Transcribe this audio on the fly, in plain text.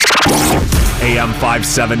AM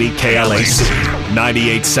 570 KLAC,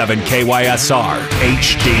 98.7 KYSR,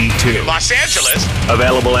 HD2. Los Angeles.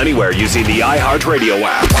 Available anywhere using the iHeartRadio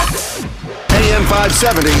app. AM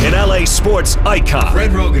 570. An LA sports icon.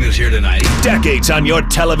 Fred Roggin is here tonight. Decades on your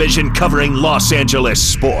television covering Los Angeles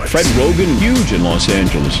sports. Fred Roggin, huge in Los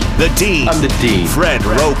Angeles. The Dean. I'm the Dean. Fred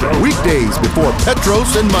Roggin. Weekdays before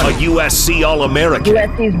Petros and A money. USC All-American.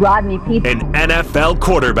 USC's Rodney Peete. An NFL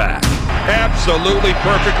quarterback. Absolutely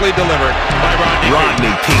perfectly delivered by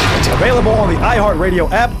Rodney Peete. Available on the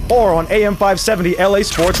iHeartRadio app or on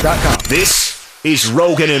AM570LAsports.com. This is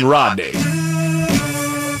Roggin and Rodney.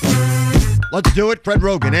 Let's do it. Fred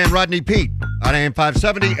Roggin and Rodney Peete on AM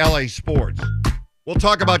 570 LA Sports. We'll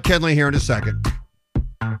talk about Kenley here in a second.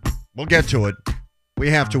 We'll get to it. We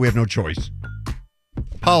have to. We have no choice.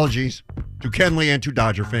 Apologies to Kenley and to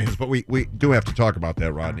Dodger fans, but we do have to talk about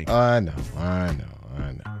that, Rodney. I know.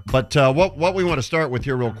 But what we want to start with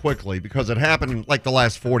here real quickly, because it happened in like the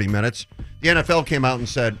last 40 minutes, the NFL came out and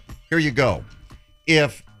said, here you go.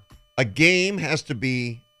 If a game has to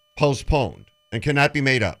be postponed and cannot be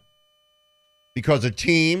made up because a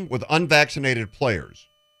team with unvaccinated players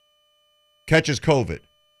catches COVID,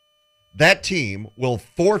 that team will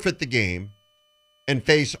forfeit the game and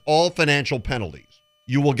face all financial penalties.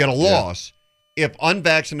 You will get a loss if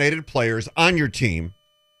unvaccinated players on your team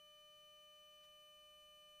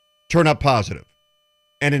turn up positive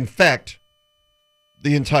and infect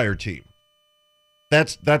the entire team.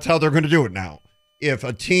 That's how they're going to do it now. If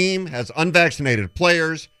a team has unvaccinated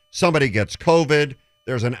players, somebody gets COVID,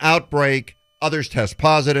 there's an outbreak, others test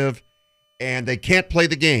positive, and they can't play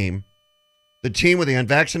the game, the team with the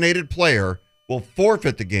unvaccinated player will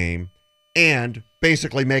forfeit the game and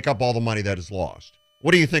basically make up all the money that is lost.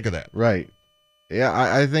 What do you think of that? Right. Yeah,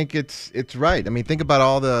 I think it's right. I mean, think about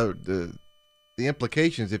all the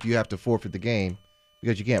implications if you have to forfeit the game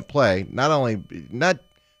because you can't play. Not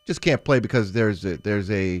just can't play because there's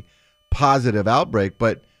a positive outbreak,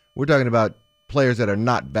 but we're talking about players that are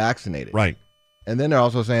not vaccinated. Right. And then they're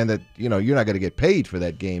also saying that, you're not going to get paid for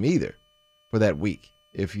that game either, for that week,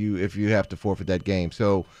 if you have to forfeit that game.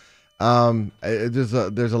 So there's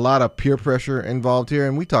a lot of peer pressure involved here,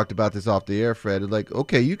 and we talked about this off the air, Fred. Like,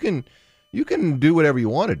 okay, you can do whatever you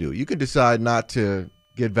want to do. You can decide not to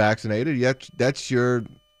get vaccinated. That's your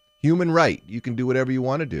human right. You can do whatever you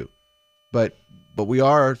want to do. But we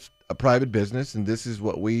are a private business, and this is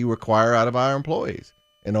what we require out of our employees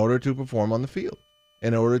in order to perform on the field.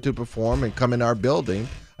 In order to perform and come in our building.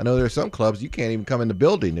 I know there are some clubs you can't even come in the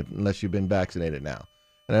building unless you've been vaccinated now.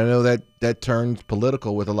 And I know that turns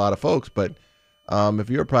political with a lot of folks, but if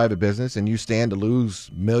you're a private business and you stand to lose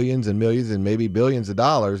millions and millions and maybe billions of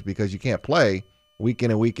dollars because you can't play week in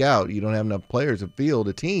and week out, you don't have enough players to field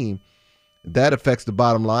a team, that affects the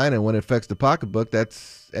bottom line. And when it affects the pocketbook,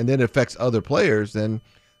 and then it affects other players, then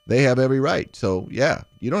they have every right. So, yeah,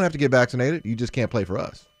 you don't have to get vaccinated. You just can't play for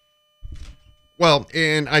us. Well,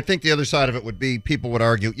 and I think the other side of it would be people would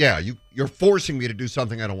argue, yeah, you're forcing me to do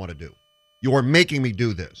something I don't want to do. You're making me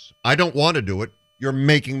do this. I don't want to do it. You're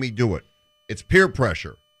making me do it. It's peer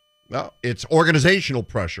pressure. No. It's organizational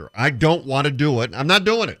pressure. I don't want to do it. I'm not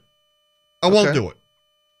doing it. I won't do it.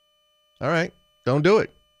 All right. Don't do it.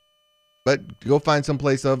 But go find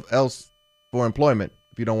someplace else for employment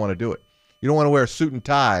if you don't want to do it. You don't want to wear a suit and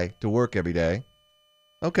tie to work every day.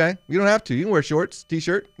 Okay. You don't have to. You can wear shorts,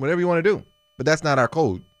 T-shirt, whatever you want to do. But that's not our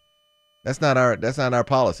code. That's not our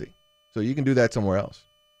policy. So you can do that somewhere else.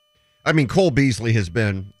 I mean, Cole Beasley has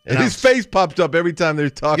been... And his face pops up every time they're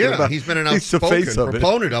talking about... Yeah, he's been an outspoken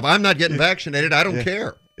proponent of, I'm not getting vaccinated. I don't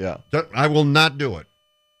care. Yeah. I will not do it.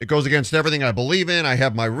 It goes against everything I believe in. I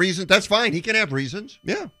have my reasons. That's fine. He can have reasons.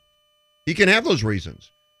 Yeah. He can have those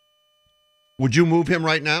reasons. Would you move him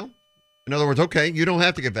right now? In other words, okay, you don't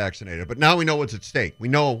have to get vaccinated, but now we know what's at stake. We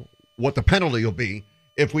know what the penalty will be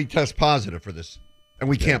if we test positive for this and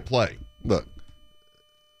we can't play. Look,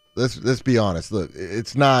 let's be honest. Look,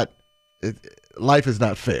 life is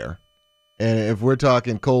not fair. And if we're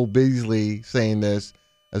talking Cole Beasley saying this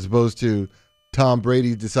as opposed to Tom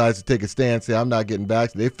Brady decides to take a stance, say, I'm not getting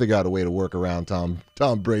vaccinated, they figure out a way to work around Tom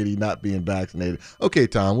Brady not being vaccinated. Okay,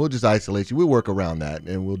 Tom, we'll just isolate you. We'll work around that,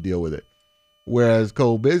 and we'll deal with it. Whereas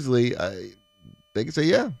Cole Beasley, they can say,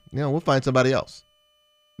 yeah, we'll find somebody else.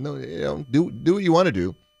 No, do what you want to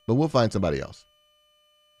do, but we'll find somebody else.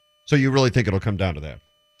 So you really think it'll come down to that?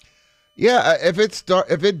 Yeah, if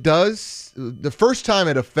it does, the first time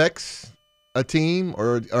it affects a team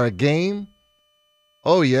or a game,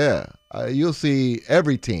 oh yeah, you'll see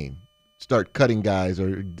every team start cutting guys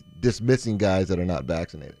or dismissing guys that are not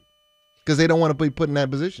vaccinated because they don't want to be put in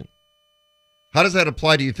that position. How does that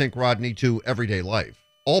apply, do you think, Rodney, to everyday life?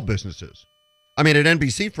 All businesses. I mean, at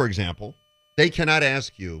NBC, for example, they cannot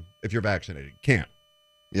ask you if you're vaccinated. Can't.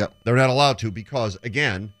 Yep. They're not allowed to because,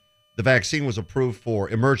 again, the vaccine was approved for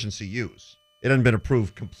emergency use. It hasn't been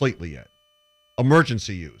approved completely yet.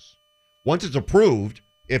 Emergency use. Once it's approved,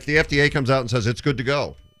 if the FDA comes out and says it's good to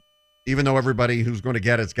go, even though everybody who's going to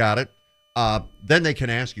get it's got it, then they can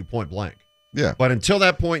ask you point blank. Yeah. But until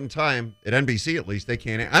that point in time, at NBC at least, they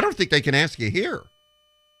can't. I don't think they can ask you here.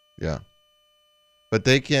 Yeah. But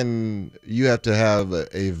you have to have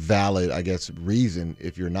a valid, I guess, reason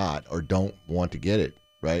if you're not or don't want to get it,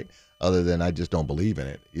 right? Other than I just don't believe in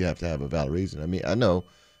it. You have to have a valid reason. I mean, I know,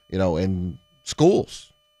 in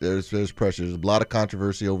schools, there's pressure. There's a lot of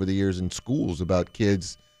controversy over the years in schools about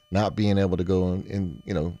kids not being able to go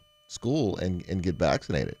in school and get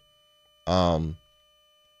vaccinated. And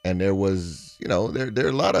there was, there are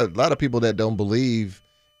a lot of people that don't believe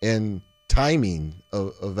in timing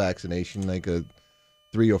of vaccination, like a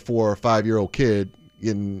 3 or 4 or 5 year old kid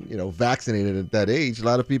getting, vaccinated at that age. A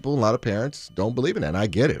lot of people, a lot of parents don't believe in that. And I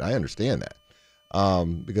get it. I understand that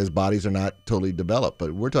because bodies are not totally developed.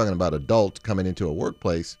 But we're talking about adults coming into a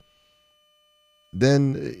workplace.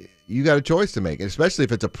 Then you got a choice to make, especially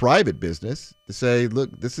if it's a private business, to say,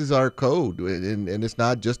 look, this is our code. And it's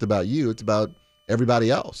not just about you. It's about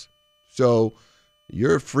everybody else. So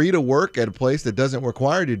you're free to work at a place that doesn't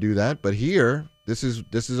require you to do that. But here, this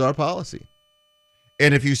is our policy.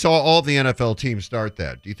 And if you saw all the NFL teams start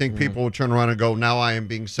that, do you think people would turn around and go, now I am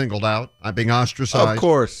being singled out? I'm being ostracized?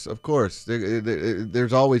 Of course.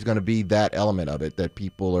 There's always going to be that element of it that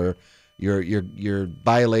people are, you're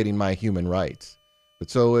violating my human rights. But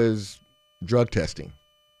so is drug testing,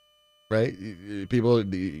 right? People,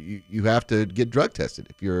 you have to get drug tested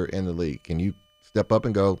if you're in the league. Can you step up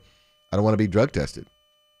and go, I don't want to be drug tested.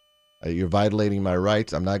 You're violating my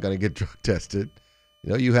rights. I'm not going to get drug tested.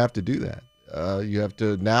 You have to do that. You have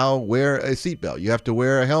to now wear a seatbelt. You have to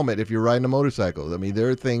wear a helmet if you're riding a motorcycle. I mean, there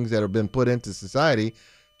are things that have been put into society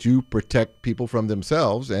to protect people from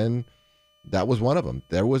themselves, and that was one of them.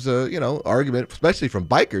 There was a argument, especially from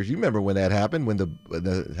bikers. You remember when that happened, when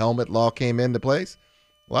the helmet law came into place?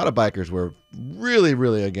 A lot of bikers were really,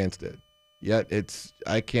 really against it. Yet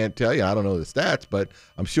I can't tell you, I don't know the stats, but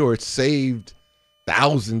I'm sure it's saved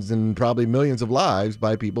thousands and probably millions of lives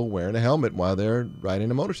by people wearing a helmet while they're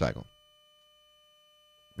riding a motorcycle.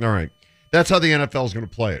 All right. That's how the NFL is going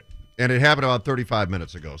to play it. And it happened about 35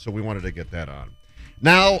 minutes ago, so we wanted to get that on.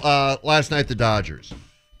 Now, last night, the Dodgers.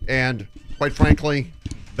 And quite frankly,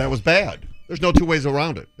 that was bad. There's no two ways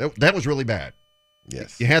around it. That was really bad.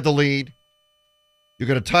 Yes. You had the lead. You're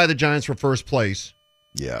going to tie the Giants for first place.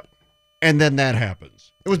 Yeah. And then that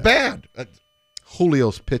happens. It was bad.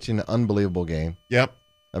 Julio's pitching an unbelievable game. Yep.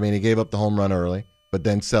 I mean, he gave up the home run early, but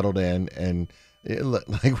then settled in, and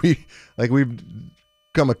we've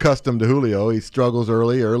come accustomed to Julio. He struggles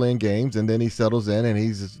early in games, and then he settles in, and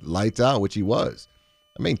he's lights out, which he was.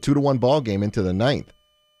 I mean, 2-1 ball game into the ninth,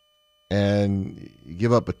 and you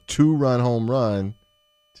give up a 2-run home run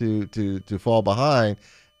to fall behind.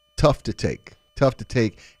 Tough to take,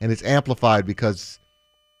 and it's amplified because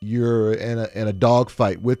you're in a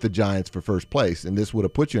dogfight with the Giants for first place, and this would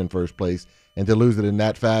have put you in first place, and to lose it in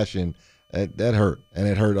that fashion, that hurt. And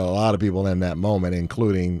it hurt a lot of people in that moment,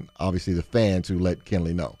 including, obviously, the fans who let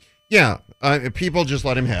Kenley know. Yeah, people just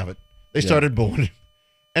let him have it. They started booing him,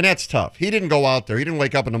 and that's tough. He didn't go out there. He didn't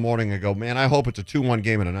wake up in the morning and go, man, I hope it's a 2-1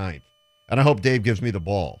 game in the ninth, and I hope Dave gives me the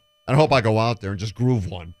ball. And I hope I go out there and just groove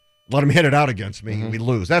one, let him hit it out against me, and we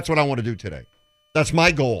lose. That's what I want to do today. That's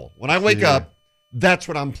my goal. When I wake up, that's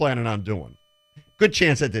what I'm planning on doing. Good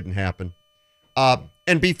chance that didn't happen.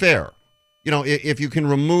 And be fair. If you can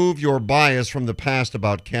remove your bias from the past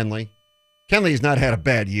about Kenley's not had a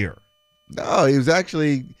bad year. No, he was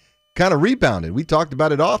actually kind of rebounded. We talked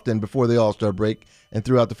about it often before the All-Star break and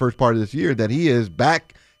throughout the first part of this year that he is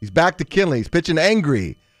back. He's back to Kenley. He's pitching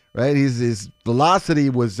angry, right? His velocity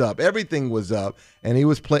was up. Everything was up, and he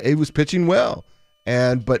was pitching well.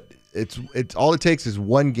 But it's all it takes is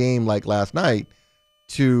one game like last night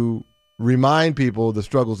to remind people the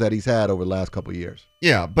struggles that he's had over the last couple of years.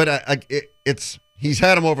 Yeah, but he's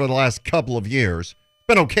had them over the last couple of years.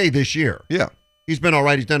 Been okay this year. Yeah. He's been all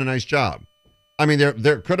right. He's done a nice job. I mean,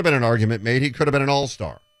 there could have been an argument made. He could have been an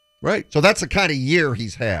all-star. Right. So that's the kind of year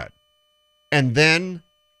he's had. And then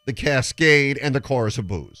the cascade and the chorus of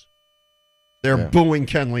boos. They're booing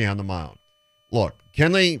Kenley on the mound. Look,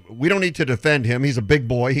 Kenley, we don't need to defend him. He's a big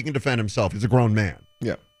boy. He can defend himself. He's a grown man.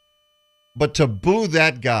 Yeah. But to boo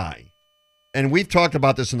that guy, and we've talked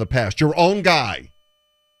about this in the past, your own guy,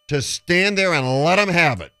 to stand there and let him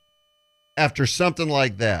have it after something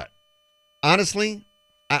like that. Honestly,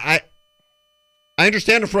 I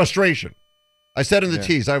understand the frustration. I said in the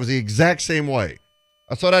tease, I was the exact same way.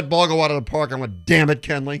 I saw that ball go out of the park. I went, damn it,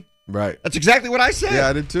 Kenley. Right. That's exactly what I said. Yeah,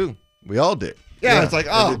 I did too. We all did. Yeah, it's like,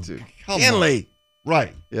 oh, Kenley.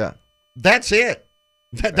 Right. Yeah. That's it.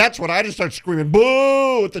 That's what I just start screaming,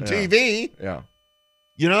 boo, at the TV. Yeah.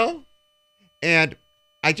 You know? And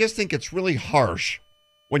I just think it's really harsh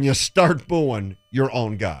when you start booing your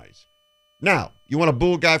own guys. Now, you want to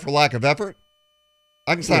boo a guy for lack of effort?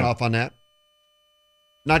 I can sign off on that.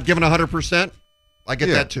 Not giving 100%? I get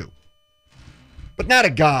that too. But not a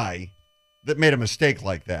guy that made a mistake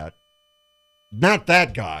like that. Not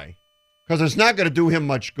that guy. Because it's not going to do him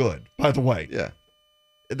much good, by the way. Yeah.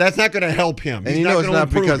 That's not going to help him. And He's it's not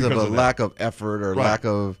because of a that. lack of effort or lack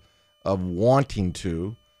of wanting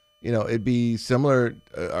to. It'd be similar.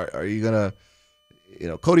 Are you going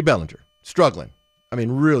to, Cody Bellinger, struggling. I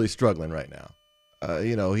mean, really struggling right now.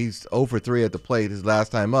 He's 0 for 3 at the plate. His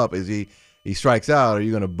last time up is he strikes out. Are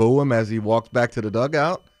you going to boo him as he walks back to the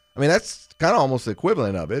dugout? I mean, that's kind of almost the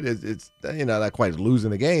equivalent of it. It's not quite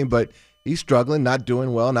losing the game, but he's struggling, not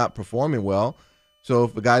doing well, not performing well. So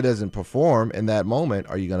if a guy doesn't perform in that moment,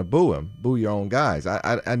 are you going to boo him? Boo your own guys?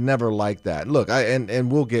 I never like that. Look,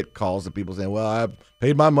 and we'll get calls of people saying, "Well, I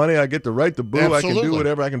paid my money, I get the right to boo. Absolutely. I can do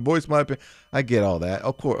whatever. I can voice my opinion." I get all that.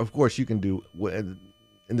 Of course, you can do in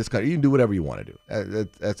this country. You can do whatever you want to do.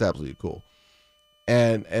 That's absolutely cool,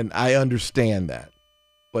 and I understand that.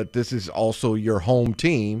 But this is also your home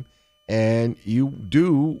team. And you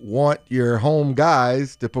do want your home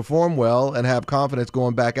guys to perform well and have confidence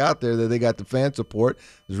going back out there that they got the fan support.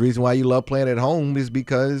 The reason why you love playing at home is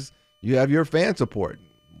because you have your fan support,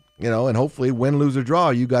 and hopefully win, lose, or draw,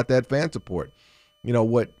 you got that fan support.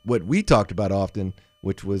 What we talked about often,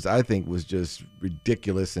 which I think was just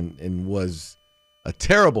ridiculous and was a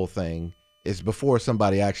terrible thing, is before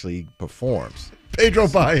somebody actually performs. Pedro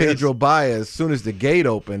Baez. As soon as the gate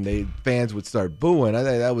opened, fans would start booing. I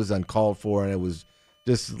think that was uncalled for, and it was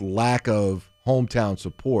just lack of hometown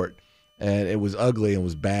support, and it was ugly and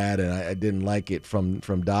was bad, and I didn't like it from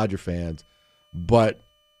Dodger fans. But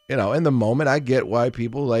in the moment, I get why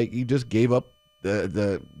people you just gave up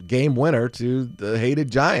the game winner to the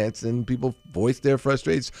hated Giants, and people voiced their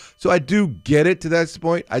frustrations. So I do get it to that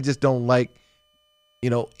point. I just don't like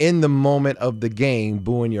in the moment of the game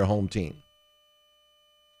booing your home team.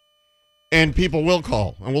 And people will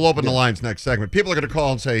call, and we'll open the lines next segment. People are going to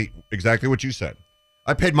call and say exactly what you said.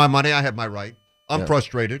 I paid my money. I have my right. I'm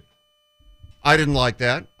frustrated. I didn't like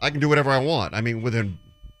that. I can do whatever I want. I mean, within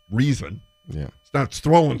reason. Yeah. It's not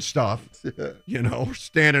throwing stuff,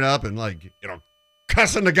 standing up and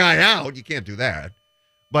cussing the guy out. You can't do that.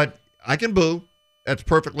 But I can boo. That's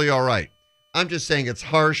perfectly all right. I'm just saying it's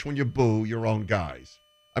harsh when you boo your own guys.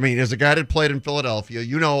 I mean, as a guy that played in Philadelphia,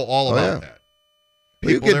 you know all about that.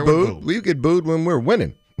 We get booed. We get booed when we're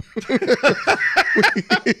winning.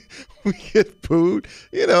 we get booed.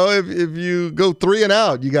 If you go 3 and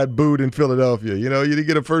out, you got booed in Philadelphia. You didn't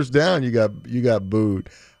get a first down, you got booed.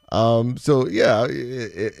 So yeah,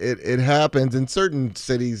 it happens in certain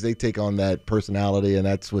cities. They take on that personality, and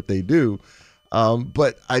that's what they do.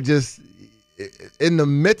 But I just, in the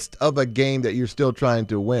midst of a game that you're still trying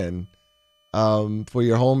to win, for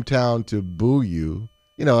your hometown to boo you.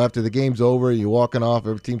 After the game's over, you're walking off,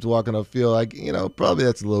 every team's walking off field, probably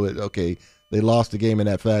that's a little bit, okay, they lost the game in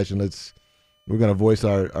that fashion. We're going to voice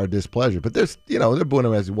our displeasure. But there's, they're booing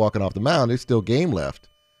him as he's walking off the mound. There's still game left.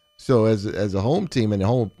 So as a home team and the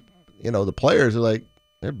home, the players are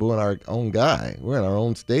they're booing our own guy. We're in our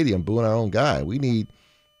own stadium booing our own guy.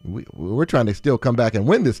 We're trying to still come back and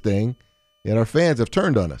win this thing, and our fans have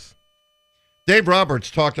turned on us. Dave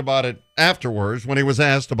Roberts talked about it afterwards when he was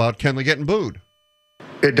asked about Kenley getting booed.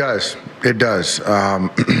 It does. It does.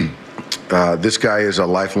 This guy is a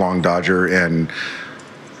lifelong Dodger, and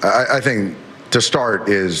I think to start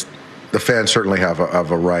is the fans certainly have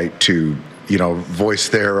a right to, voice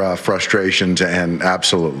their frustrations, and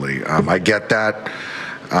absolutely. I get that.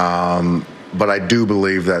 But I do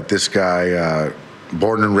believe that this guy,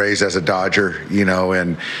 born and raised as a Dodger,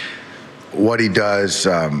 and what he does,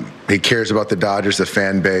 he cares about the Dodgers, the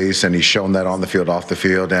fan base, and he's shown that on the field, off the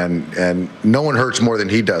field, and no one hurts more than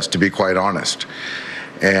he does, to be quite honest.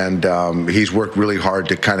 And he's worked really hard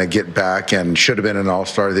to kind of get back, and should have been an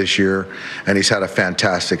all-star this year, and he's had a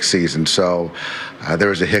fantastic season. So there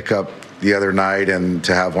was a hiccup the other night, and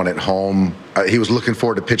to have one at home, he was looking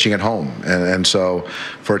forward to pitching at home, and so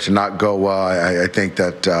for it to not go well, I think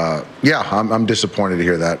that, I'm disappointed to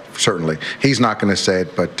hear that, certainly. He's not going to say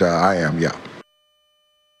it, but I am, yeah.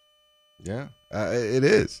 Yeah, it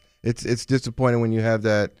is. It's disappointing when you have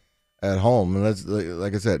that at home, and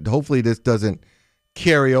like I said, hopefully this doesn't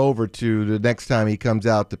carry over to the next time he comes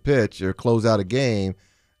out to pitch or close out a game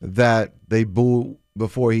that they boo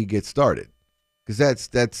before he gets started, because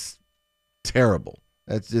that's terrible.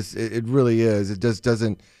 That's just it really is. It just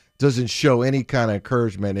doesn't show any kind of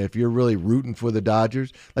encouragement. If you're really rooting for the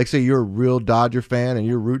Dodgers, like say you're a real Dodger fan and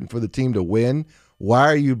you're rooting for the team to win, why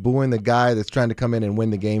are you booing the guy that's trying to come in and win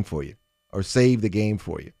the game for you or save the game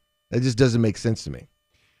for you? That just doesn't make sense to me.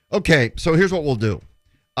 Okay, so here's what we'll do.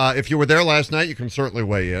 If you were there last night, you can certainly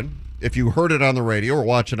weigh in. If you heard it on the radio or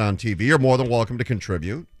watch it on TV, you're more than welcome to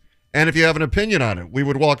contribute. And if you have an opinion on it, we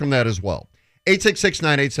would welcome that as well.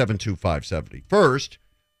 866-987-2570. First,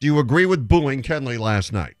 do you agree with booing Kenley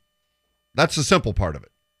last night? That's the simple part of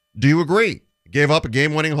it. Do you agree? Gave up a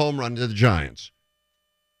game-winning home run to the Giants.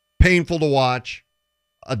 Painful to watch.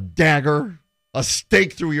 A dagger. A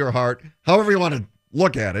stake through your heart. However you want to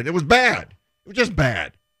look at it. It was bad. It was just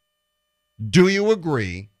bad. Do you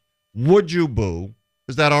agree? Would you boo?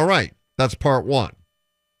 Is that all right? That's part one.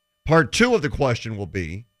 Part two of the question will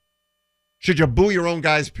be, should you boo your own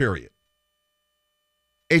guys, period?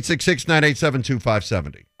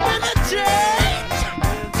 866-987-2570.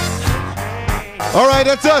 All right,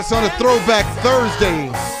 that's us on a Throwback Thursday.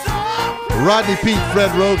 Rodney Peete, Fred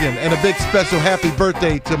Roggin, and a big special happy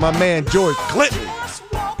birthday to my man George Clinton.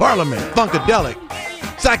 Parliament, Funkadelic,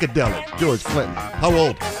 Psychedelic, George Clinton. How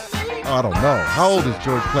old? Oh, I don't know. How old is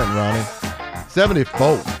George Clinton, Ronnie?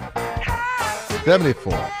 74.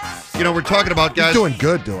 74. You know, we're talking about guys. He's doing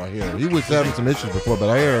good, though, I hear. He was having some issues before, but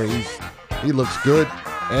I hear he looks good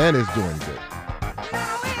and is doing good.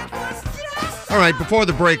 All right, before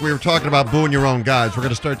the break, we were talking about booing your own guys. We're going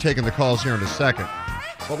to start taking the calls here in a second.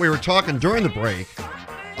 But we were talking during the break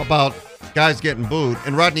about guys getting booed.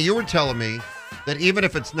 And, Rodney, you were telling me that even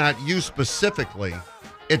if it's not you specifically,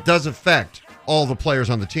 it does affect all the players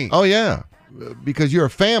on the team. Oh, yeah, because you're a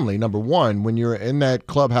family, number one. When you're in that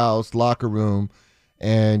clubhouse, locker room,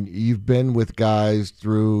 and you've been with guys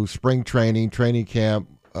through spring training, training camp,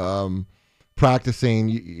 practicing,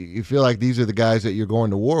 you feel like these are the guys that you're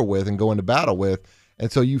going to war with and going to battle with.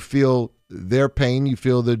 And so you feel their pain, you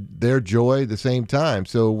feel their joy at the same time.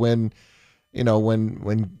 So when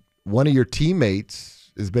one of your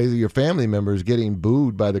teammates is basically your family members getting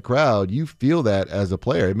booed by the crowd, you feel that as a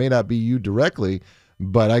player. It may not be you directly,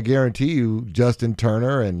 but I guarantee you Justin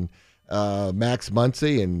Turner and Max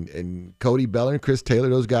Muncy and Cody Bellinger, Chris Taylor,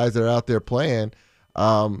 those guys that are out there playing,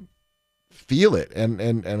 feel it and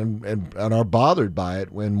are bothered by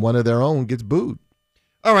it when one of their own gets booed.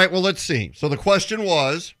 All right, well, let's see. So the question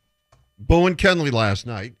was booing Kenley last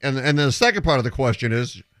night. And the second part of the question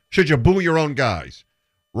is, should you boo your own guys?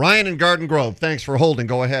 Ryan in Garden Grove, thanks for holding.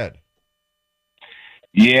 Go ahead.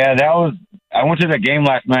 Yeah, I went to the game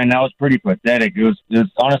last night, and that was pretty pathetic. It was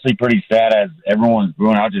honestly pretty sad as everyone was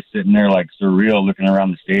booing. I was just sitting there like surreal looking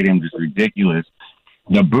around the stadium, just ridiculous.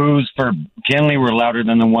 The boos for Kenley were louder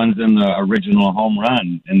than the ones in the original home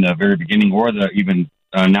run in the very beginning or the even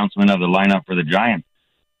announcement of the lineup for the Giants.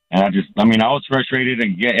 And I was frustrated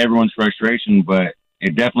and get everyone's frustration, but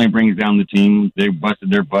it definitely brings down the team. They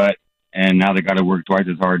busted their butt, and now they got to work twice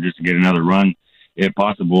as hard just to get another run, if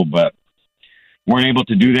possible. But weren't able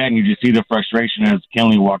to do that, and you just see the frustration as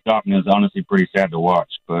Kenley walked off, and it was honestly pretty sad to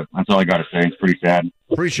watch. But that's all I got to say. It's pretty sad.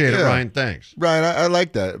 Appreciate it, Ryan. Thanks. Ryan, I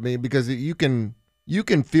like that. I mean, because you can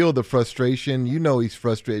feel the frustration. You know he's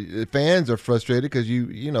frustrated. The fans are frustrated because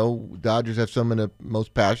Dodgers have some of the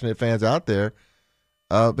most passionate fans out there.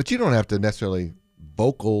 But you don't have to necessarily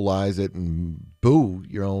vocalize it and boo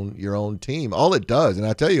your own team. All it does, and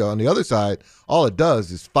I tell you, on the other side, all it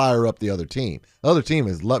does is fire up the other team. The other team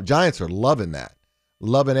is Giants are loving that,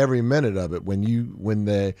 loving every minute of it. When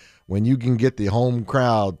you can get the home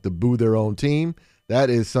crowd to boo their own team, that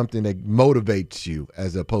is something that motivates you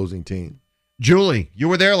as an opposing team. Julie, you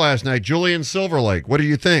were there last night. Julie in Silver Lake. What do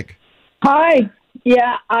you think? Hi.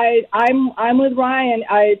 Yeah, I'm with Ryan.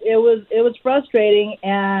 It was frustrating,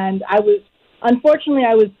 and I was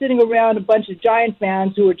sitting around a bunch of Giant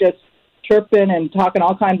fans who were just chirping and talking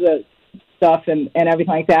all kinds of stuff and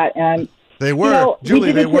everything like that. And they were,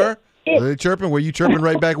 Julie. They were. Were they chirping? Were you chirping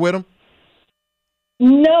right back with them?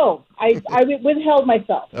 No, I withheld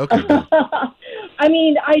myself. Okay. I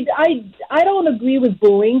mean, I don't agree with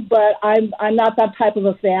booing, but I'm not that type of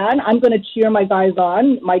a fan. I'm going to cheer my guys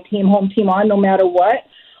on, my home team on, no matter what.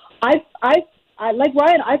 I like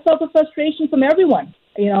Ryan. I felt the frustration from everyone.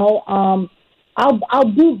 I'll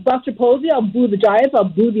boo Buster Posey. I'll boo the Giants. I'll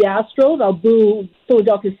boo the Astros. I'll boo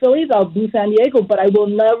Philadelphia Phillies. I'll boo San Diego, but I will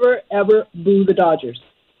never ever boo the Dodgers.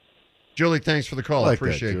 Julie, thanks for the call. I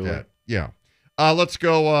appreciate that. Yeah. Let's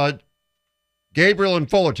go. Gabriel in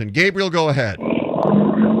Fullerton. Gabriel, go ahead.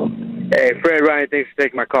 Hey, Fred, Ryan, thanks for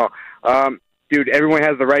taking my call. Dude, everyone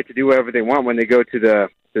has the right to do whatever they want when they go to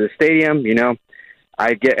the stadium. You know,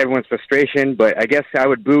 I get everyone's frustration, but I guess I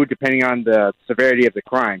would boo depending on the severity of the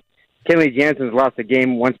crime. Kenley Jansen's lost a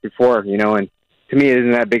game once before, you know, and to me it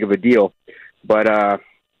isn't that big of a deal. But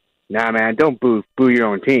nah, man, don't boo your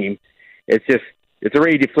own team. It's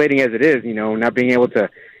already deflating as it is, you know, not being able to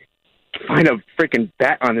find a freaking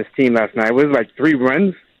bat on this team last night. It was like 3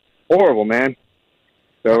 runs. Horrible, man.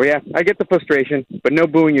 So, yeah, I get the frustration, but no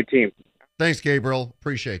booing your team. Thanks, Gabriel.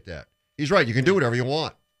 Appreciate that. He's right. You can do whatever you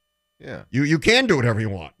want. Yeah. You can do whatever you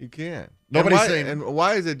want. You can. Nobody's saying. And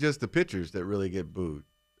why is it just the pitchers that really get booed?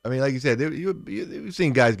 I mean, like you said, you've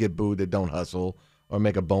seen guys get booed that don't hustle or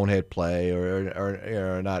make a bonehead play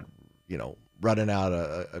or not, you know, running out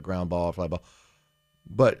a ground ball or fly ball.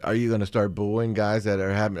 But are you going to start booing guys that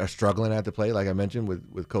are struggling at the plate, like I mentioned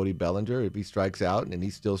with Cody Bellinger? If he strikes out and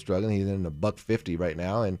he's still struggling, he's in a $150 right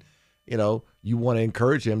now, and you know you want to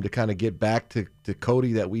encourage him to kind of get back to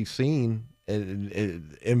Cody that we've seen,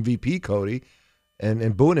 MVP Cody,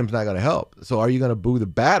 and booing him's not going to help. So are you going to boo the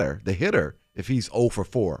batter, the hitter, if he's 0 for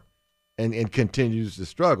 4 and continues to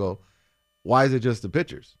struggle? Why is it just the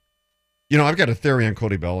pitchers? You know, I've got a theory on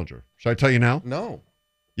Cody Bellinger. Should I tell you now? No.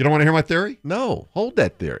 You don't want to hear my theory? No. Hold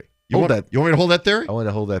that theory. You want me to hold that theory? I want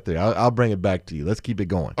to hold that theory. I'll bring it back to you. Let's keep it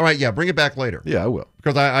going. All right, yeah, bring it back later. Yeah, I will.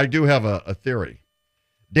 Because I do have a theory.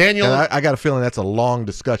 Daniel. And I got a feeling that's a long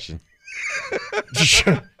discussion.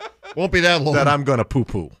 Won't be that long. That I'm going to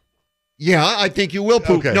poo-poo. Yeah, I think you will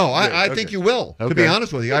poop. Okay, no, good, I think you will, to be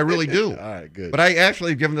honest with you. I really do. All right, good. But I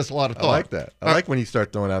actually have given this a lot of thought. I like that. I like when you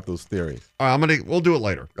start throwing out those theories. All right, we'll do it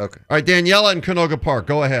later. Okay. All right, Daniela in Canoga Park,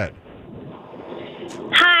 go ahead.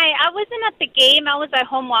 Hi, I wasn't at the game. I was at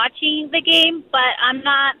home watching the game, but I'm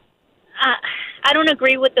not, I don't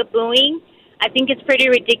agree with the booing. I think it's pretty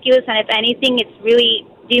ridiculous, and if anything, it's really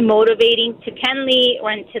demotivating to Kenley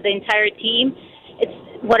or to the entire team.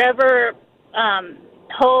 It's whatever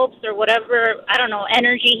hopes or whatever, I don't know,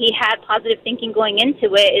 energy he had, positive thinking going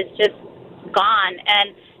into it is just gone.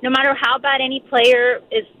 And no matter how bad any player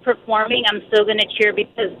is performing, I'm still going to cheer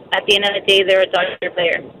because at the end of the day, they're a Dodger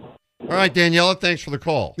player. All right, Daniela, thanks for the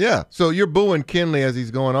call. Yeah, so you're booing Kenley as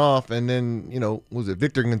he's going off, and then, you know, was it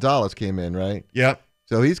Victor Gonzalez came in, right? Yep.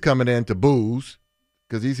 So he's coming in to booze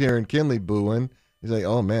because he's hearing Kenley booing. He's like,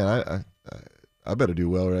 oh, man, I better do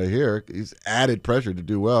well right here. He's added pressure to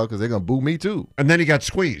do well because they're going to boo me too. And then he got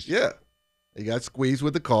squeezed. Yeah. He got squeezed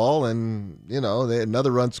with the call, and, you know,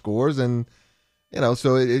 another run scores, and, you know,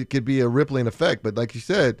 so it could be a rippling effect. But like you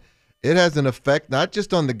said, it has an effect not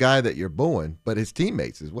just on the guy that you're booing, but his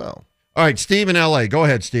teammates as well. All right, Steve in L.A. Go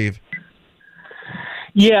ahead, Steve.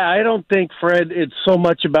 Yeah, I don't think, Fred, it's so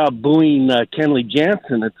much about booing Kenley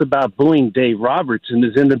Jansen. It's about booing Dave Roberts and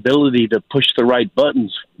his inability to push the right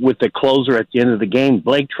buttons with the closer at the end of the game.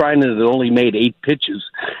 Blake Trinan had only made 8 pitches.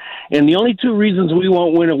 And the only 2 reasons we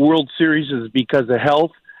won't win a World Series is because of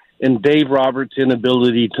health and Dave Roberts'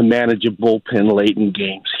 inability to manage a bullpen late in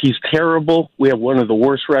games. He's terrible. We have one of the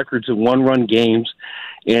worst records in one-run games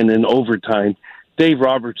and in overtime. Dave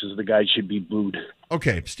Roberts is the guy who should be booed.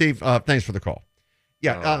 Okay, Steve, thanks for the call.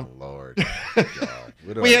 Yeah. Oh, Lord. God.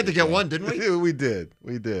 We had to get one, didn't we? We did.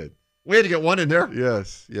 We had to get one in there.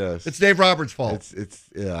 Yes. It's Dave Roberts' fault.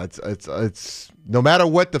 It's no matter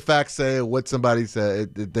what the facts say or what somebody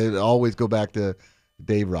said, they always go back to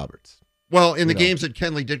Dave Roberts. Well, in the games that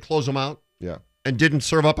Kenley did close them out, yeah, and didn't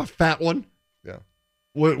serve up a fat one, yeah,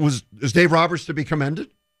 is Dave Roberts to be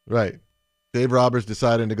commended? Right. Dave Roberts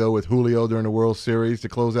deciding to go with Julio during the World Series to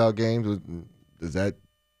close out games. Do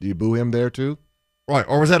you boo him there too? Right.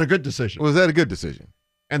 Or was that a good decision? Was that a good decision?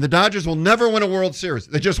 And the Dodgers will never win a World Series.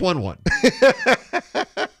 They just won one.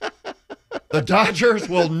 The Dodgers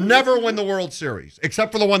will never win the World Series,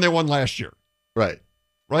 except for the one they won last year. Right.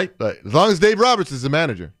 Right? Right. As long as Dave Roberts is the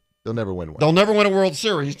manager, they'll never win one. They'll never win a World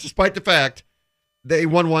Series, despite the fact they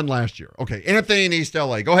won one last year. Okay, Anthony in East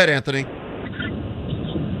L.A. Go ahead, Anthony.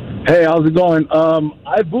 Hey, how's it going?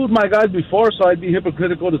 I booed my guys before, so I'd be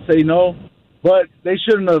hypocritical to say no. But they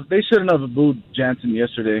shouldn't have booed Jansen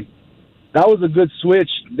yesterday. That was a good switch.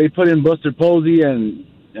 They put in Buster Posey, and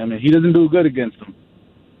I mean he doesn't do good against them.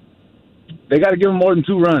 They got to give him more than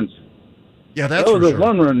 2 runs. Yeah, that's that was for a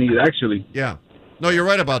sure. 1-run need actually. Yeah, no, you're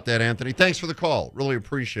right about that, Anthony. Thanks for the call. Really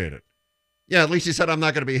appreciate it. Yeah, at least he said I'm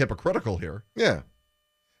not going to be hypocritical here. Yeah,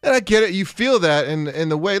 and I get it. You feel that in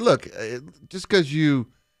the way. Look, just because you're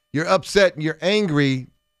upset and you're angry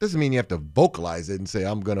doesn't mean you have to vocalize it and say,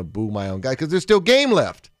 I'm going to boo my own guy, because there's still game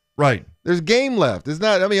left. Right. There's game left. It's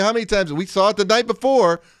not, I mean, how many times we saw it the night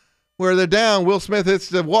before where they're down, Will Smith hits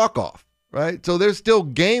the walk-off. right? So there's still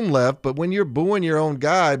game left, but when you're booing your own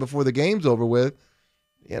guy before the game's over with,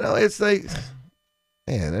 it's like,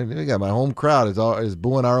 man, we got my home crowd is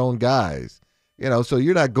booing our own guys. So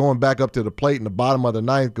you're not going back up to the plate in the bottom of the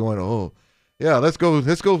ninth going, oh, yeah, let's go.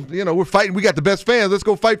 We're fighting. We got the best fans. Let's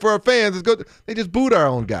go fight for our fans. Let's go. They just booed our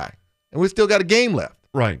own guy, and we still got a game left.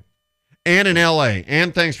 Right. Ann in L.A.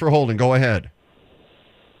 Ann, thanks for holding. Go ahead.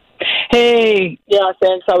 Hey, yeah,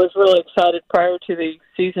 thanks. I was really excited prior to the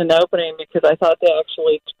season opening because I thought they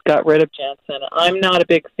actually got rid of Jansen. I'm not a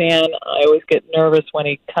big fan. I always get nervous when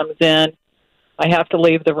he comes in. I have to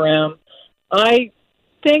leave the room. I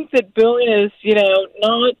think that booing is,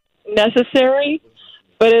 not necessary,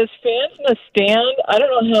 but as fans in the stand, I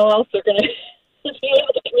don't know how else they're going to be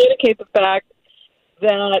able to communicate the fact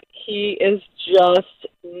that he is just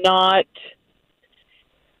not.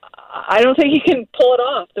 I don't think he can pull it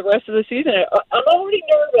off the rest of the season. I'm already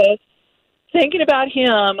nervous thinking about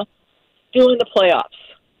him doing the playoffs.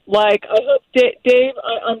 Like, I hope Dave,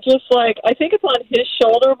 I'm just like, I think it's on his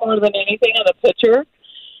shoulder more than anything on the pitcher.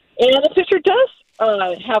 And the pitcher does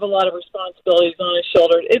have a lot of responsibilities on his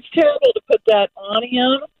shoulder. It's terrible to put that on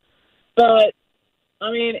him. But,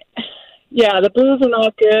 I mean, yeah, the boos are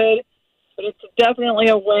not good, but it's definitely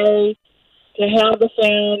a way to have the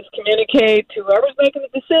fans communicate to whoever's making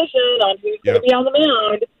the decision on who's going to be on the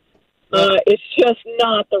mound. It's just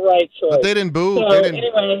not the right choice. But they didn't boo. So,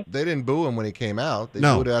 they didn't boo him when he came out. They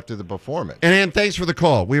booed after the performance. And Ann, thanks for the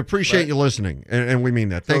call. We appreciate you listening, and we mean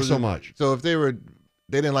that. Thanks so much. So if they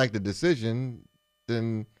didn't like the decision,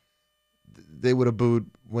 then they would have booed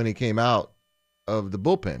when he came out of the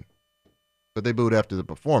bullpen. But they booed after the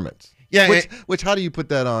performance. Yeah. Which how do you put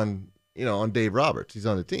that on? On Dave Roberts? He's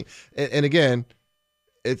on the team. And again,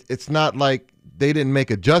 it's not like they didn't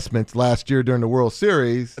make adjustments last year during the World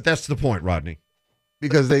Series. That's the point, Rodney.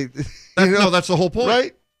 Because that's the whole point.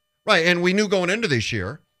 Right? Right. And we knew going into this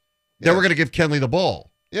year they were going to give Kenley the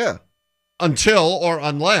ball. Yeah. Until or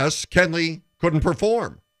unless Kenley couldn't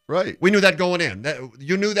perform. Right. We knew that going in.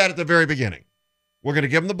 You knew that at the very beginning. We're going to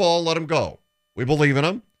give him the ball and let him go. We believe in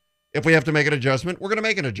him. If we have to make an adjustment, we're going to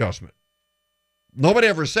make an adjustment. Nobody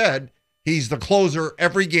ever said he's the closer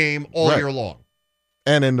every game all year long.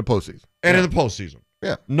 And in the postseason. And in the postseason.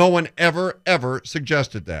 Yeah. No one ever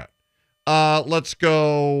suggested that. Let's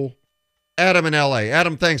go Adam in L.A.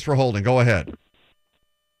 Adam, thanks for holding. Go ahead.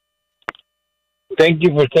 Thank you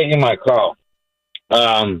for taking my call.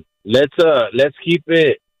 Let's keep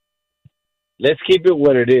it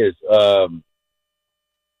what it is. I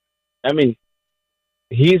mean,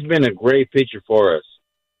 he's been a great pitcher for us.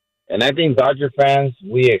 And I think Dodger fans,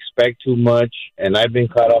 we expect too much, and I've been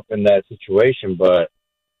caught up in that situation. But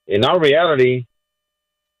in our reality,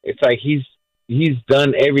 it's like he's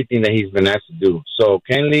done everything that he's been asked to do. So,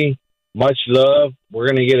 Kenley, much love. We're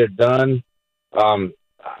going to get it done.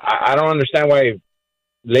 I don't understand why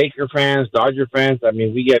Laker fans, Dodger fans, I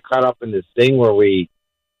mean, we get caught up in this thing where we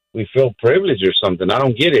feel privileged or something. I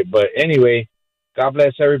don't get it. But anyway, God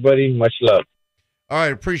bless everybody. Much love. All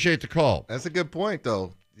right, appreciate the call. That's a good point,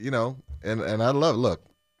 though. And I look,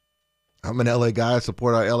 I'm an LA guy. I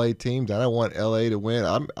support our LA teams. I don't want LA to win.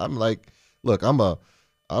 I'm like, look, I'm a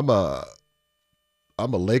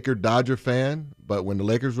Laker Dodger fan, but when the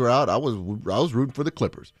Lakers were out, I was rooting for the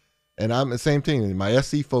Clippers. And I'm the same team. My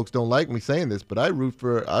SC folks don't like me saying this, but I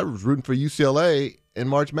was rooting for UCLA in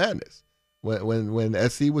March Madness. When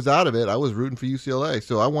SC was out of it, I was rooting for UCLA.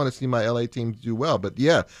 So I want to see my LA teams do well. But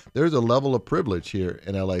yeah, there's a level of privilege here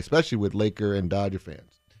in LA, especially with Laker and Dodger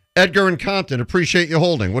fans. Edgar and Compton, appreciate you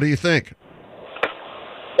holding. What do you think?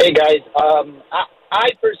 Hey, guys. I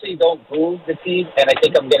personally don't boo the team, and I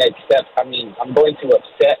think I'm going to accept. I mean, I'm going to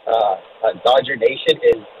upset Dodger Nation.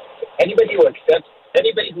 Is anybody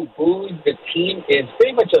who boos the team is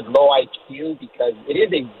pretty much of low IQ because it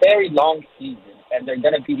is a very long season, and they're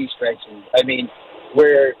going to be these stretches. I mean,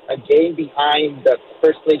 we're a game behind the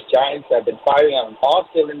first-place Giants that have been firing on all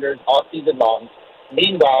cylinders all season long.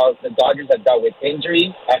 Meanwhile, the Dodgers have dealt with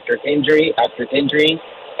injury after injury after injury,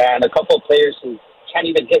 and a couple of players who can't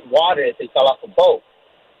even hit water if they fell off a boat.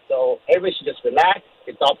 So everybody should just relax.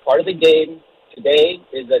 It's all part of the game. Today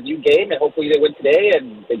is a new game, and hopefully they win today,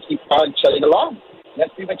 and they keep on chugging along.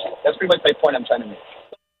 That's pretty much my point I'm trying to make.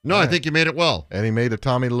 No, I think you made it well. And he made a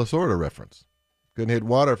Tommy Lasorda reference. Couldn't hit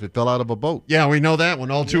water if it fell out of a boat. Yeah, we know that one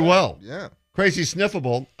all too well. Yeah. Crazy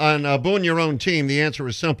Sniffable. On booing your own team, the answer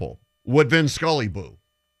is simple. Would Vin Scully boo?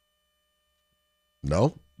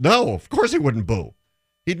 No. No, of course he wouldn't boo.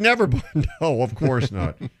 He'd never boo. No, of course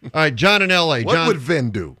not. All right, John in L.A. What would Vin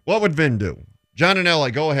do? What would Vin do? John in L.A.,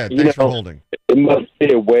 go ahead. Thanks for holding. It must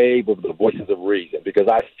be a wave of the voices of reason because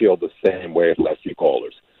I feel the same way as last few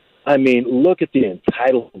callers. I mean, look at the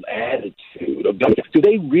entitled attitude of Dodger. Do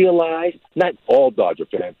they realize, not all Dodger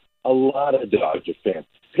fans, a lot of Dodger fans,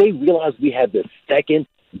 do they realize we have the second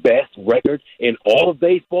best record in all of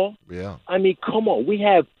baseball? Yeah. I mean, come on. We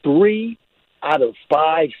have 3 out of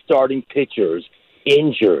 5 starting pitchers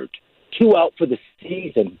injured, 2 out for the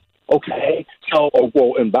season. Okay? So,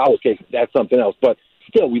 well, in Bauer's case, that's something else. But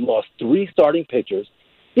still, we lost 3 starting pitchers.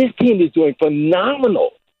 This team is doing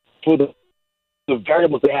phenomenal for the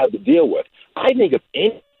variables they have to deal with. I think if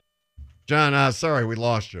any... John, sorry we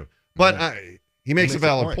lost you. But he makes a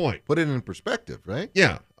valid point. Put it in perspective, right?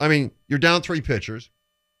 Yeah. I mean, you're down 3 pitchers.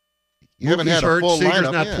 You haven't had a full Seager's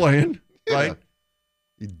lineup. not playing, right?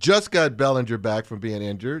 You just got Bellinger back from being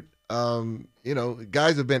injured.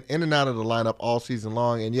 Guys have been in and out of the lineup all season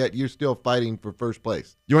long, and yet you're still fighting for first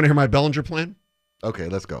place. You want to hear my Bellinger plan? Okay,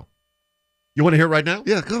 let's go. You want to hear it right now?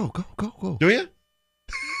 Yeah, go. Do you?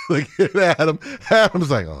 Like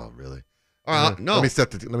Adam's like, oh, really? No. Let me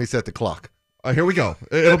set the clock. Here we go.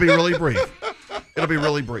 It'll be really brief. It'll be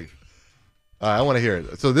really brief. All right, I want to hear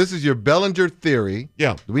it. So this is your Bellinger theory.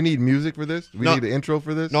 Yeah. Do we need music for this? Do we need an intro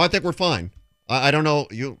for this? No, I think we're fine. I don't know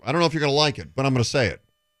I don't know if you're going to like it, but I'm going to say it.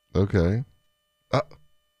 Okay.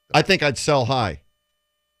 I think I'd sell high.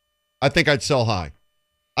 I think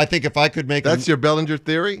if I could make That's your Bellinger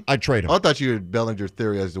theory? I'd trade him. I thought you had Bellinger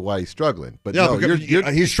theory as to why he's struggling. But no, no,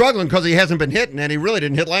 he's struggling because he hasn't been hitting, and he really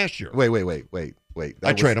didn't hit last year. Wait.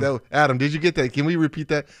 I'd trade him. Adam, did you get that? Can we repeat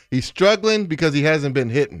that? He's struggling because he hasn't been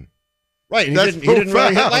hitting. Right. He didn't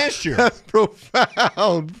really hit last year. That's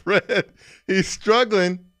profound, Fred. He's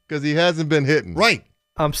struggling because he hasn't been hitting. Right.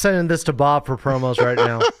 I'm sending this to Bob for promos right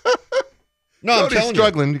now. No, I'm he's telling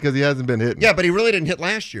struggling because he hasn't been hitting. Yeah, but he really didn't hit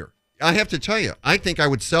last year. I have to tell you, I think I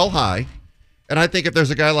would sell high, and I think if there's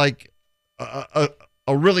a guy like a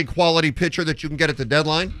really quality pitcher that you can get at the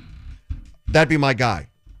deadline, that'd be my guy.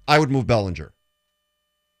 I would move Bellinger.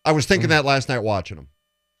 I was thinking that last night watching him.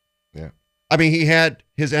 Yeah. I mean, he had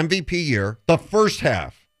his MVP year. The first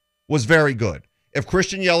half was very good. If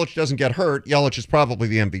Christian Yelich doesn't get hurt, Yelich is probably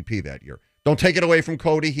the MVP that year. Don't take it away from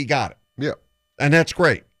Cody. He got it. Yeah. And that's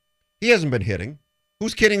great. He hasn't been hitting.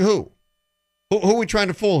 Who's kidding who? Who are we trying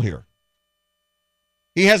to fool here?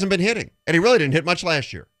 He hasn't been hitting, and he really didn't hit much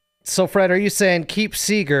last year. So, Fred, are you saying keep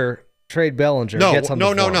Seager, trade Bellinger? No.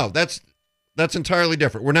 That's entirely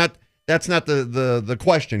different. We're not. That's not the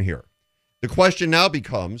question here. The question now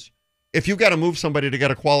becomes, if you've got to move somebody to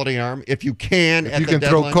get a quality arm, if you can, if you can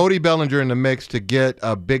throw Cody Bellinger in the mix to get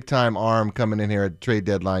a big time arm coming in here at trade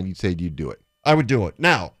deadline, you'd say you'd do it. I would do it.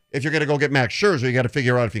 Now, if you're going to go get Max Scherzer, you got to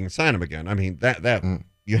figure out if you can sign him again. I mean, that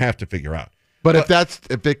you have to figure out. But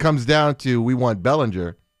if it comes down to we want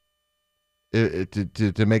Bellinger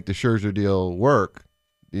to make the Scherzer deal work,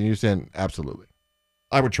 then you're saying absolutely.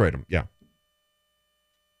 I would trade him. Yeah,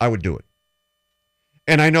 I would do it.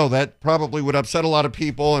 And I know that probably would upset a lot of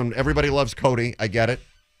people, and everybody loves Cody. I get it.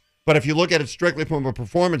 But if you look at it strictly from a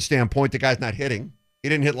performance standpoint, the guy's not hitting. He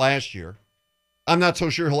didn't hit last year. I'm not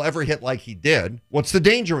so sure he'll ever hit like he did. What's the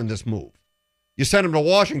danger in this move? You send him to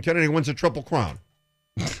Washington, and he wins a Triple Crown.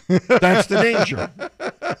 That's the danger.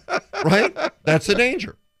 Right? That's the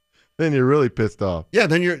danger. Then you're really pissed off. Yeah,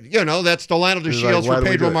 then that's the line of the shields like, for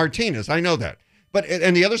Pedro Martinez. I know that. But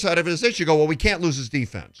and the other side of it is this: you go, well, we can't lose his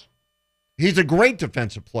defense. He's a great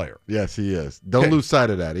defensive player. Yes, he is. Don't lose sight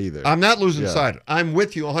of that either. I'm not losing sight. I'm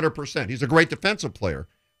with you 100%. He's a great defensive player.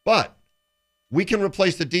 But we can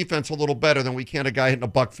replace the defense a little better than we can a guy hitting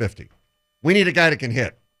 $150. We need a guy that can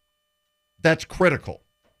hit. That's critical.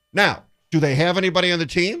 Now, do they have anybody on the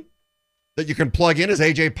team that you can plug in? Is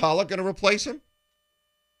A.J. Pollock going to replace him?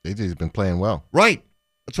 A.J.'s been playing well. Right.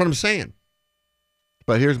 That's what I'm saying.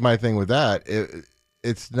 But here's my thing with that.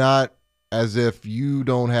 It's not as if you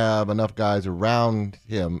don't have enough guys around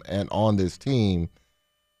him and on this team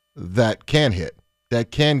that can hit,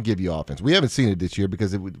 that can give you offense. We haven't seen it this year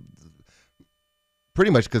because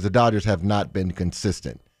pretty much because the Dodgers have not been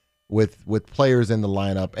consistent with players in the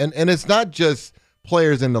lineup. And it's not just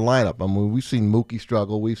players in the lineup. I mean, we've seen Mookie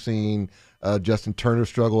struggle. We've seen Justin Turner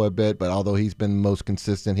struggle a bit, but although he's been most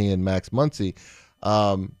consistent, he and Max Muncy,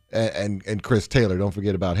 and Chris Taylor, don't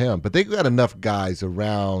forget about him. But they've got enough guys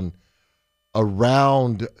around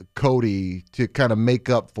Cody to kind of make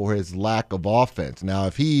up for his lack of offense. Now,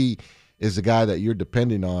 if he is the guy that you're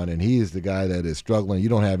depending on and he is the guy that is struggling, you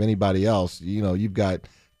don't have anybody else, you've got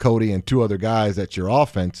Cody and 2 other guys at your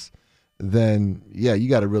offense, then, yeah, you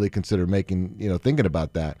got to really consider thinking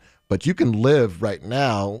about that. But you can live right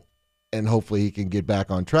now, and hopefully he can get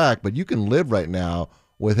back on track, but you can live right now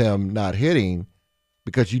with him not hitting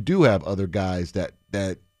because you do have other guys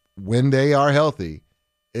that when they are healthy,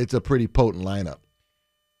 it's a pretty potent lineup.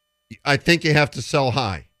 I think you have to sell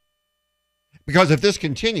high. Because if this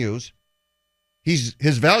continues, his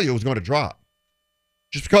value is going to drop.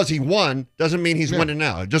 Just because he won doesn't mean he's winning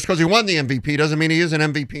now. Just because he won the MVP doesn't mean he is an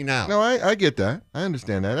MVP now. No, I get that. I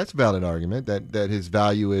understand that. That's a valid argument that his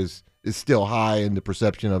value is still high in the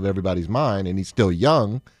perception of everybody's mind, and he's still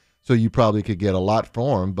young, so you probably could get a lot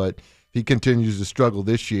for him. But if he continues to struggle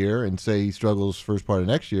this year and say he struggles first part of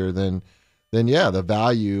next year, then yeah, the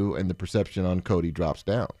value and the perception on Cody drops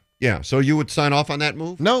down. Yeah, so you would sign off on that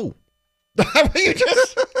move? No. You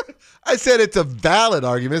just I said it's a valid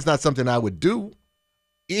argument. It's not something I would do.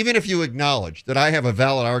 Even if you acknowledge that I have a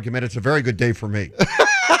valid argument, it's a very good day for me.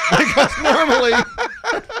 Because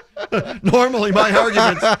normally my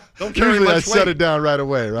arguments don't carry Usually much I weight. shut it down right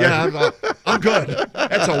away, right? Yeah, I'm good.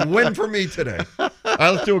 That's a win for me today. All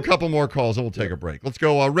right, let's do a couple more calls and we'll take a break. Let's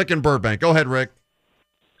go Rick in Burbank. Go ahead, Rick.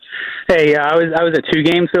 Hey, I was at 2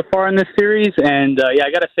 games so far in this series, and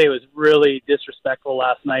I got to say it was really disrespectful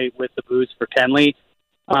last night with the boos for Kenley.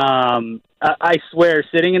 I swear,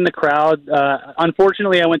 sitting in the crowd,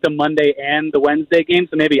 unfortunately I went to Monday and the Wednesday game,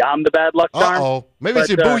 so maybe I'm the bad luck charm. Uh-oh. Maybe they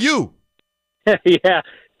should boo you. Yeah,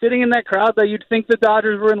 sitting in that crowd, though, you'd think the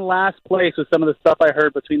Dodgers were in last place with some of the stuff I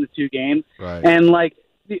heard between the 2 games. Right. And,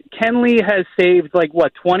 Kenley has saved,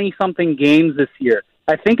 20-something games this year.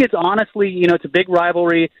 I think it's honestly, it's a big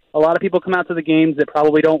rivalry. A lot of people come out to the games that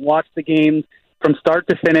probably don't watch the games from start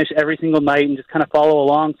to finish every single night and just kind of follow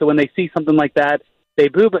along. So when they see something like that, they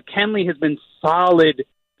boo. But Kenley has been solid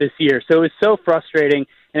this year. So it was so frustrating.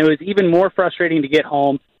 And it was even more frustrating to get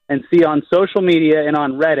home and see on social media and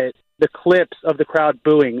on Reddit the clips of the crowd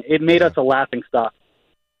booing. It made us a laughing stock.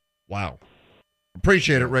 Wow.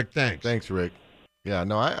 Appreciate it, Rick. Thanks. Thanks, Rick. Yeah,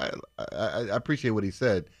 no, I appreciate what he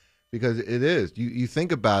said. Because it is. You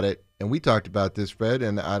think about it, and we talked about this, Fred,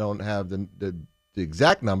 and I don't have the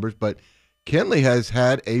exact numbers, but Kenley has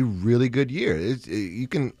had a really good year. You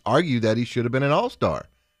can argue that he should have been an all-star,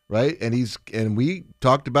 right? And we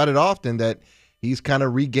talked about it often that he's kind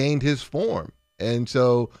of regained his form. And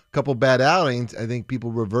so a couple bad outings, I think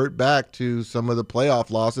people revert back to some of the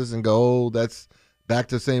playoff losses and go, oh, that's back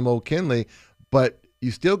to the same old Kenley. But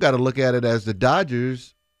you still got to look at it as the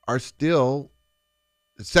Dodgers are still –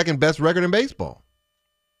 second best record in baseball.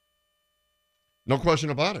 No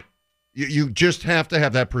question about it. You just have to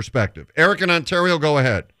have that perspective. Eric in Ontario, go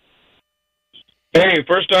ahead. Hey,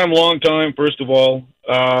 first time, long time, first of all.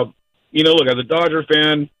 Look, as a Dodger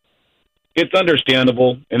fan, it's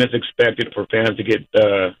understandable and it's expected for fans to get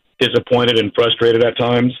disappointed and frustrated at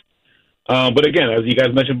times. But again, as you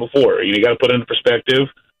guys mentioned before, you got to put it into perspective.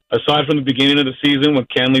 Aside from the beginning of the season when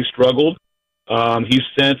Kenley struggled, he's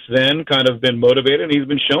since then kind of been motivated, and he's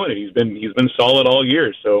been showing it. He's been solid all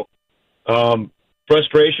year. So,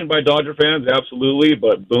 frustration by Dodger fans, absolutely,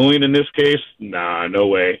 but booing in this case, nah, no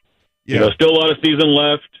way. Yeah. Still a lot of season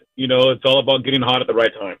left. It's all about getting hot at the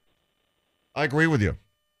right time. I agree with you.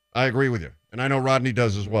 And I know Rodney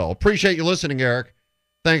does as well. Appreciate you listening, Eric.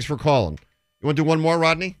 Thanks for calling. You want to do one more,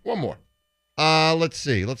 Rodney? One more. Let's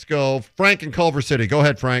see. Let's go. Frank in Culver City. Go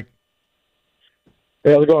ahead, Frank.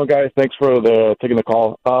 Hey, how's it going, guys? Thanks for taking the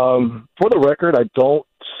call. For the record, I don't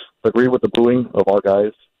agree with the booing of our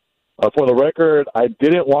guys. For the record, I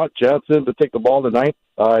didn't want Jansen to take the ball tonight.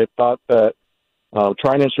 I thought that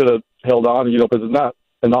Trinan should have held on, because it's not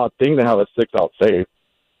an odd thing to have a 6-out save.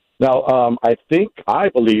 Now, I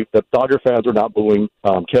believe that Dodger fans are not booing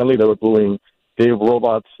Kenley. They were booing Dave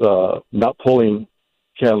Robots not pulling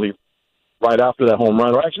Kenley right after that home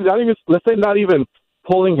run. Or actually, let's say not even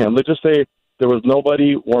pulling him. Let's just say there was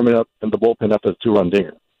nobody warming up in the bullpen after the 2-run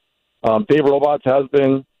dinger. Dave Robots has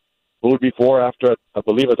been booed before after, I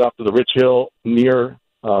believe it was after the Rich Hill near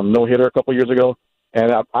no-hitter a couple years ago.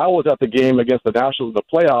 And I was at the game against the Nationals in the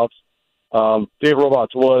playoffs. Dave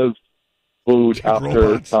Robots was booed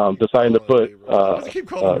after deciding to put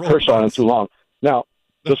Kershaw in too long. Now,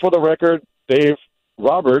 just for the record, Dave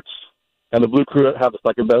Roberts and the Blue Crew have the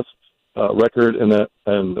second best record in the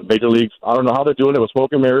major leagues. I don't know how they're doing it with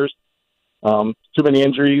smoke and mirrors. Too many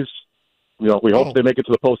injuries. We hope they make it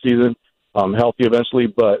to the postseason, healthy eventually.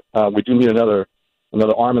 But we do need another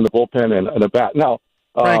arm in the bullpen and a bat. Now,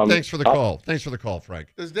 Frank, thanks for the call. Thanks for the call,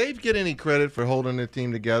 Frank. Does Dave get any credit for holding the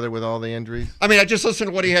team together with all the injuries? I mean, I just listened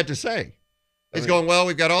to what he had to say. He's going, well,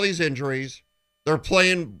 we've got all these injuries. They're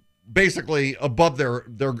playing basically above their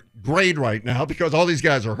grade right now because all these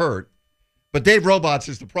guys are hurt. But Dave Robots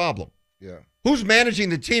is the problem. Yeah. Who's managing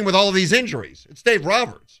the team with all of these injuries? It's Dave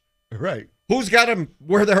Roberts. Right. Who's got them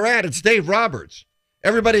where they're at? It's Dave Roberts.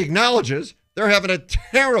 Everybody acknowledges they're having a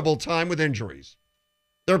terrible time with injuries.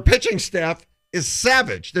 Their pitching staff is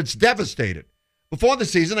savage. That's devastated. Before the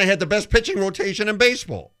season, they had the best pitching rotation in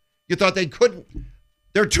baseball. You thought they couldn't.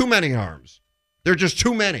 There are too many arms. There are just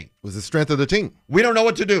too many. It was the strength of the team. We don't know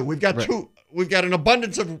what to do. We've got Right. We've got an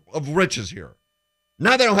abundance of riches here.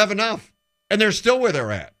 Now they don't have enough, and they're still where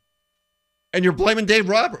they're at. And you're blaming Dave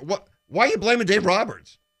Roberts. What? Why are you blaming Dave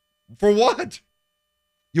Roberts? For what?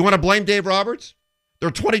 You want to blame Dave Roberts? There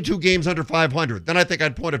are 22 games under 500. Then I think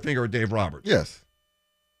I'd point a finger at Dave Roberts. Yes.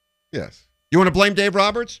 Yes. You want to blame Dave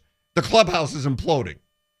Roberts? The clubhouse is imploding.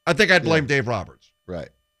 I think I'd blame Dave Roberts. Right.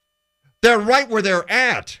 They're right where they're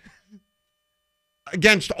at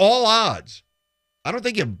against all odds. I don't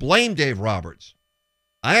think you blame Dave Roberts.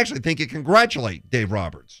 I actually think you congratulate Dave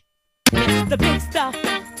Roberts. The big stuff.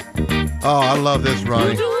 Oh, I love this,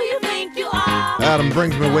 Ronnie. Who do you think you are? Adam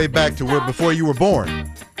brings me way back to where before you were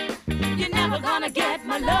born. You're never gonna get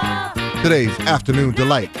my love. Today's afternoon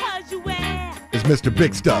delight is Mr.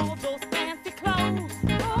 Big Stuff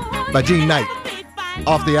by Gene Knight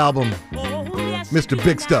off the album Mr.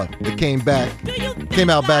 Big Stuff. It came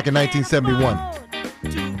out back in 1971.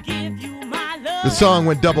 The song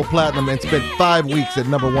went double platinum and spent 5 weeks at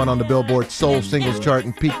 #1 on the Billboard Soul Singles Chart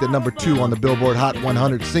and peaked at #2 on the Billboard Hot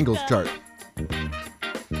 100 Singles Chart.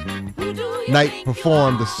 Knight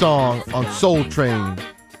performed the song on Soul Train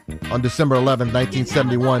on December 11,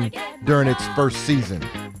 1971, during its first season.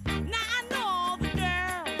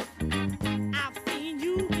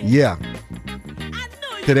 Yeah.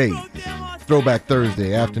 Today's Throwback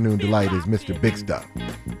Thursday afternoon delight is Mr. Big Stuff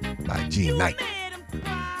by Gene Knight.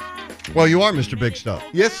 Well, you are Mr. Big Stuff.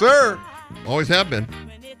 Yes, sir. Always have been.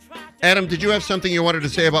 Adam, did you have something you wanted to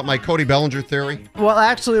say about my Cody Bellinger theory? Well,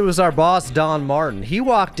 actually, it was our boss, Don Martin. He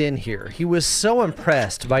walked in here. He was so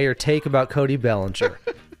impressed by your take about Cody Bellinger.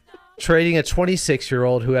 Trading a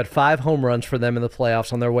 26-year-old who had 5 home runs for them in the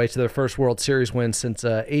playoffs on their way to their first World Series win since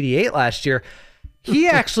 '88 last year. He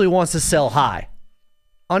actually wants to sell high.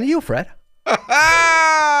 On you, Fred.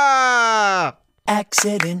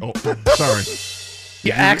 Accident. Oh, sorry.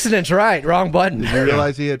 Yeah, accident's right. Wrong button. Did you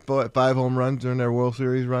realize he had 5 home runs during their World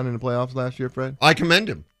Series run in the playoffs last year, Fred? I commend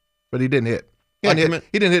him. But he didn't hit. He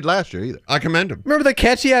didn't hit last year either. I commend him. Remember the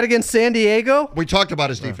catch he had against San Diego? We talked about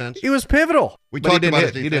his defense. He was pivotal. We But talked about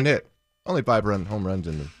his He defense. didn't hit. Only 5 home runs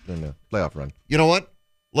in the playoff run. You know what?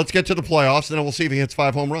 Let's get to the playoffs, and then we'll see if he hits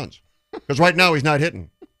 5 home runs. Because right now he's not hitting.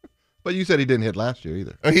 But you said he didn't hit last year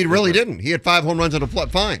either. He really didn't. He had 5 home runs in a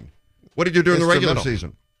fine. What did you do in the regular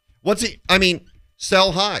season?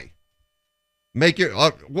 Sell high. Make your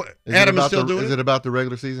Adam is still doing it. Is it about the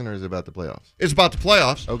regular season or is it about the playoffs? It's about the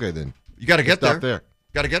playoffs. Okay, then. You got to get Stop there.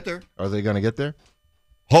 Got to get there. Are they going to get there?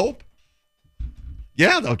 Hope.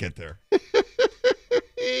 Yeah, they'll get there.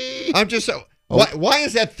 I'm just so. Why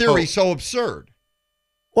is that theory so absurd?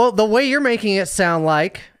 Well, the way you're making it sound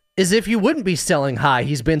like is if you wouldn't be selling high,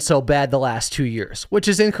 he's been so bad the last 2 years, which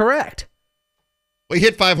is incorrect. Well, he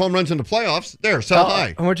hit 5 home runs in the playoffs. There, sell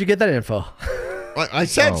high. Where'd you get that info? I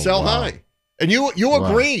said sell high. And you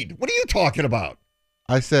agreed. What are you talking about?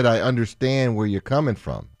 I said I understand where you're coming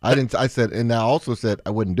from. I didn't. I said, and I also said I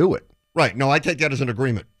wouldn't do it. Right. No, I take that as an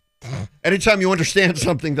agreement. Anytime you understand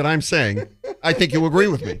something that I'm saying, I think you agree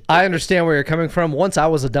with me. I understand where you're coming from. Once I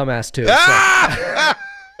was a dumbass too. So.